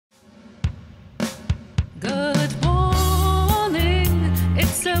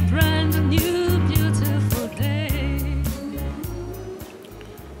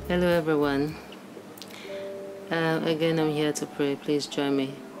Hello everyone. Again I'm here to pray. Please join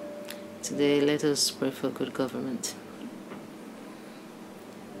me. Today let us pray for good government.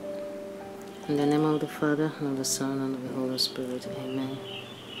 In the name of the Father, and of the Son, and of the Holy Spirit. Amen.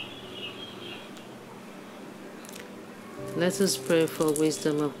 Let us pray for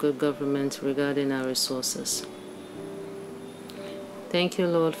wisdom of good government regarding our resources. Thank you,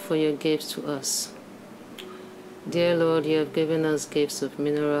 Lord, for your gifts to us. Dear Lord, you have given us gifts of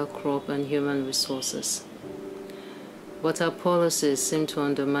mineral, crop, and human resources. But our policies seem to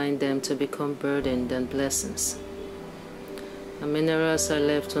undermine them to become burden than blessings. Our minerals are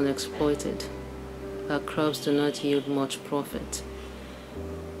left unexploited. Our crops do not yield much profit.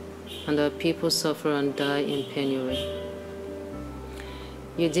 And our people suffer and die in penury.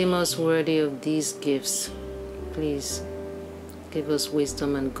 You deem us worthy of these gifts. Please, give us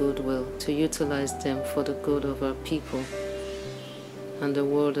wisdom and goodwill to utilize them for the good of our people and the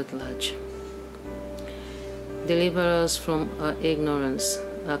world at large. Deliver us from our ignorance,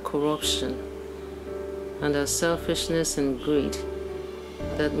 our corruption, and our selfishness and greed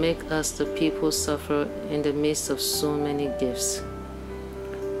that make us the people suffer in the midst of so many gifts.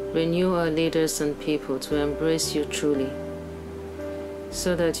 Renew our leaders and people to embrace you truly,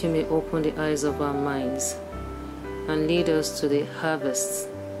 so that you may open the eyes of our minds and lead us to the harvests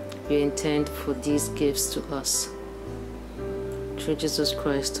you intend for these gifts to us. Through Jesus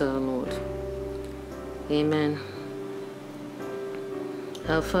Christ our Lord. Amen.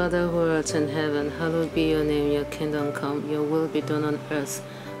 Our Father who art in heaven, hallowed be your name, your kingdom come, your will be done on earth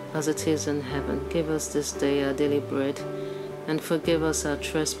as it is in heaven. Give us this day our daily bread, and forgive us our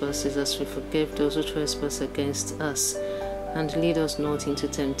trespasses as we forgive those who trespass against us. And lead us not into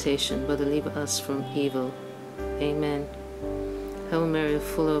temptation, but deliver us from evil. Amen. Hail Mary,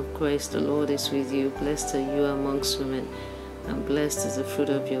 full of grace, the Lord is with you. Blessed are you amongst women, and blessed is the fruit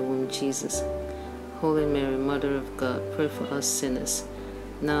of your womb, Jesus. Holy Mary, Mother of God, pray for us sinners,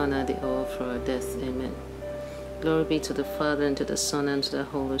 now and at the hour of our death. Amen. Glory be to the Father, and to the Son, and to the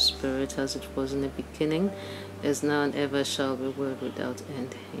Holy Spirit, as it was in the beginning, is now, and ever shall be, world without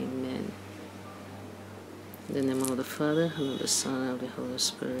end. Amen. In the name of the Father, and of the Son, and of the Holy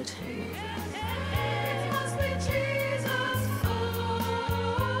Spirit. Amen.